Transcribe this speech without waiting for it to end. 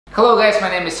Hello guys, my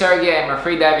name is Sergey. I'm a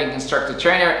freediving instructor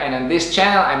trainer, and on this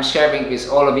channel I'm sharing with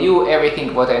all of you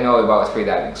everything what I know about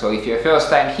freediving. So if you're first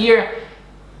time here,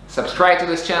 subscribe to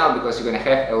this channel because you're going to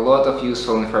have a lot of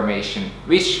useful information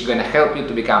which is going to help you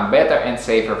to become better and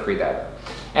safer freediver.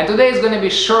 And today is going to be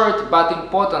short but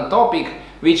important topic,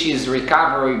 which is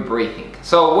recovery breathing.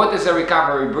 So what is a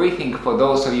recovery breathing for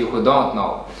those of you who don't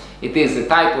know? It is a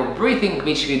type of breathing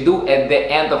which we do at the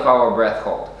end of our breath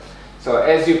hold. So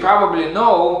as you probably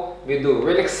know, we do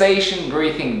relaxation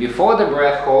breathing before the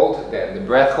breath hold, then the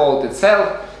breath hold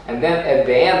itself, and then at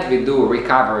the end we do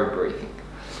recovery breathing.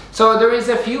 So there is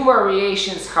a few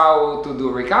variations how to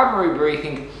do recovery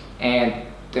breathing, and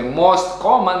the most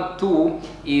common two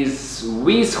is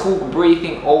with hook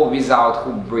breathing or without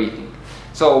hook breathing.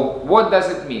 So what does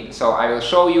it mean? So I will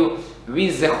show you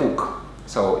with the hook.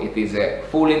 So it is a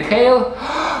full inhale,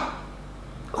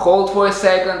 hold for a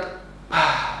second,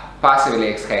 passively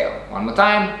exhale. One more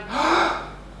time.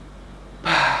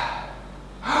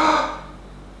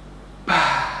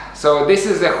 So this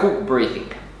is the hook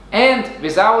breathing. And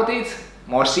without it,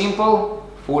 more simple,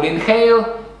 full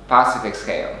inhale, passive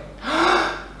exhale.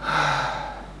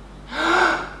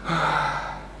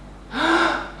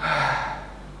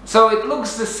 So it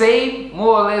looks the same,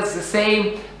 more or less the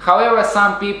same. However,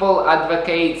 some people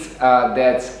advocate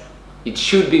that it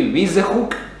should be with the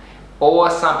hook,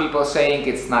 or some people saying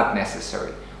it's not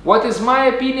necessary. What is my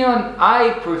opinion?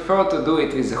 I prefer to do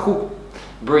it with the hook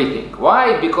breathing.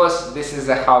 Why? Because this is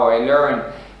how I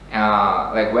learned,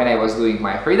 like when I was doing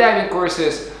my freediving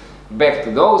courses. Back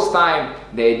to those time,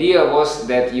 the idea was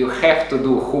that you have to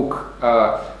do hook,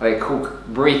 like hook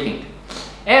breathing.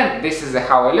 And this is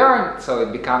how I learned, so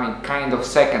it becoming kind of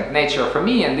second nature for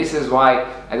me, and this is why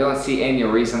I don't see any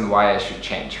reason why I should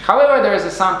change. However, there is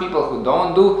some people who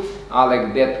don't do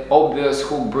like that obvious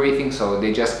hook breathing, so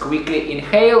they just quickly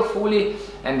inhale fully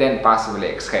and then passively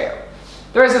exhale.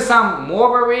 There is some more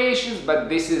variations, but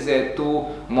this is the two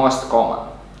most common.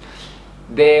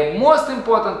 The most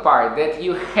important part that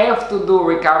you have to do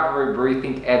recovery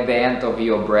breathing at the end of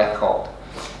your breath hold.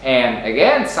 And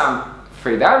again, some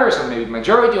freedivers, or maybe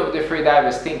majority of the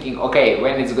freedivers, thinking, okay,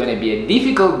 when it's going to be a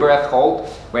difficult breath hold,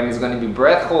 when it's going to be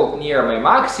breath hold near my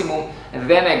maximum, and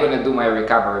then I'm going to do my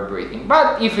recovery breathing.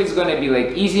 But if it's going to be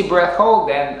like easy breath hold,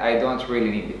 then I don't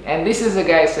really need it. And this is,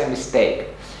 guys, a mistake.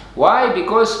 Why?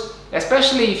 Because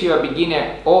especially if you're a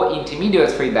beginner or intermediate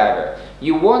freediver,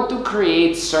 you want to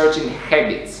create certain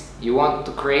habits. You want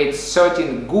to create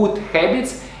certain good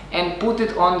habits and put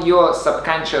it on your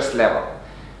subconscious level.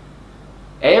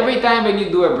 Every time when you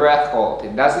do a breath hold,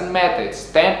 it doesn't matter, it's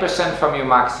 10% from your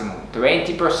maximum,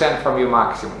 20% from your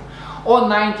maximum, or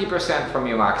 90% from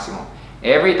your maximum.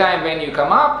 Every time when you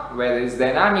come up, whether it's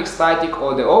dynamic, static,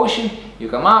 or the ocean, you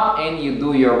come up and you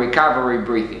do your recovery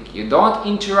breathing. You don't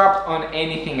interrupt on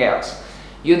anything else.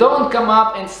 You don't come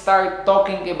up and start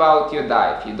talking about your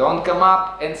dive. You don't come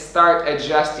up and start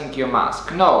adjusting your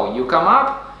mask. No, you come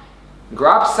up,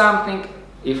 grab something.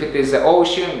 If it is the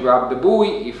ocean, grab the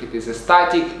buoy. If it is a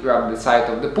static, grab the side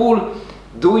of the pool.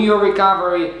 Do your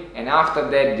recovery, and after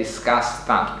that discuss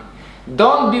something.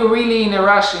 Don't be really in a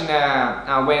rush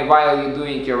while you're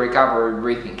doing your recovery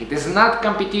breathing. It is not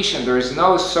competition, there is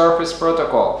no surface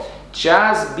protocol.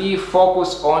 Just be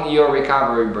focused on your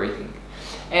recovery breathing.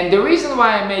 And the reason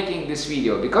why I'm making this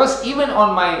video, because even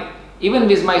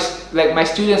with my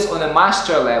students on a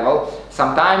master level,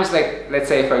 sometimes, like let's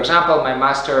say for example, my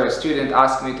master student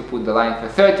asked me to put the line for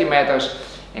 30 meters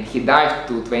and he dived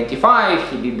to 25,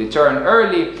 he did the turn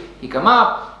early, he come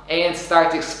up and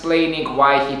start explaining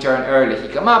why he turned early. He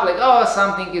come up like, oh,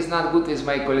 something is not good with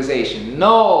my equalization.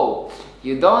 No,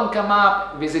 you don't come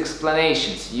up with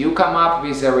explanations, you come up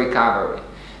with a recovery.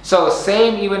 So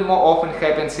same even more often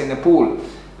happens in the pool.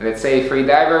 Let's say a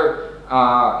freediver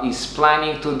is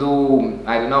planning to do,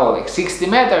 I don't know, like 60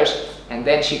 meters, and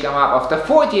then she come up after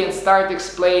 40 and start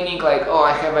explaining like, oh,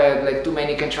 I have like too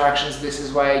many contractions, this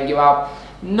is why I give up.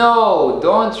 No,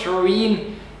 don't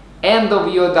ruin end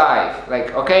of your dive.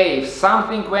 Like, okay, if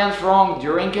something went wrong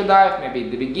during your dive, maybe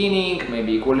at the beginning,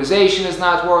 maybe equalization is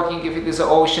not working if it is an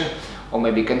ocean, or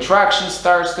maybe contraction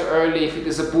starts too early if it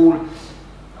is a pool.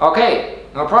 Okay,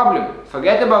 no problem,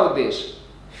 forget about this.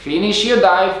 Finish your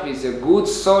dive with a good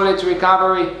solid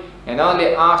recovery, and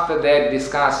only after that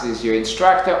discuss with your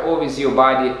instructor or with your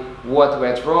body what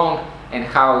went wrong and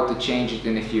how to change it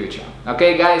in the future.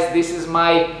 Okay guys, this is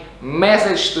my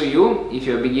message to you. If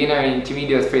you're a beginner and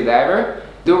intermediate freediver,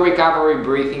 do recovery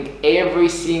breathing every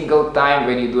single time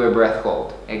when you do a breath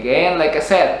hold. Again, like I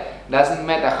said, doesn't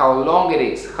matter how long it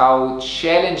is, how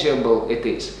challengeable it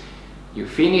is. You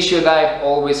finish your dive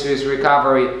always with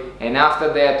recovery, and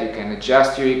after that you can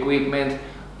adjust your equipment,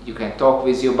 you can talk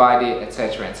with your body,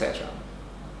 etc, etc.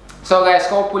 So guys,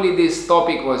 hopefully this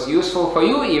topic was useful for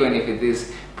you, even if it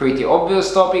is pretty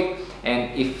obvious topic.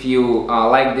 And if you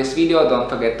like this video, don't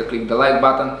forget to click the like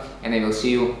button, and I will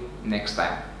see you next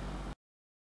time.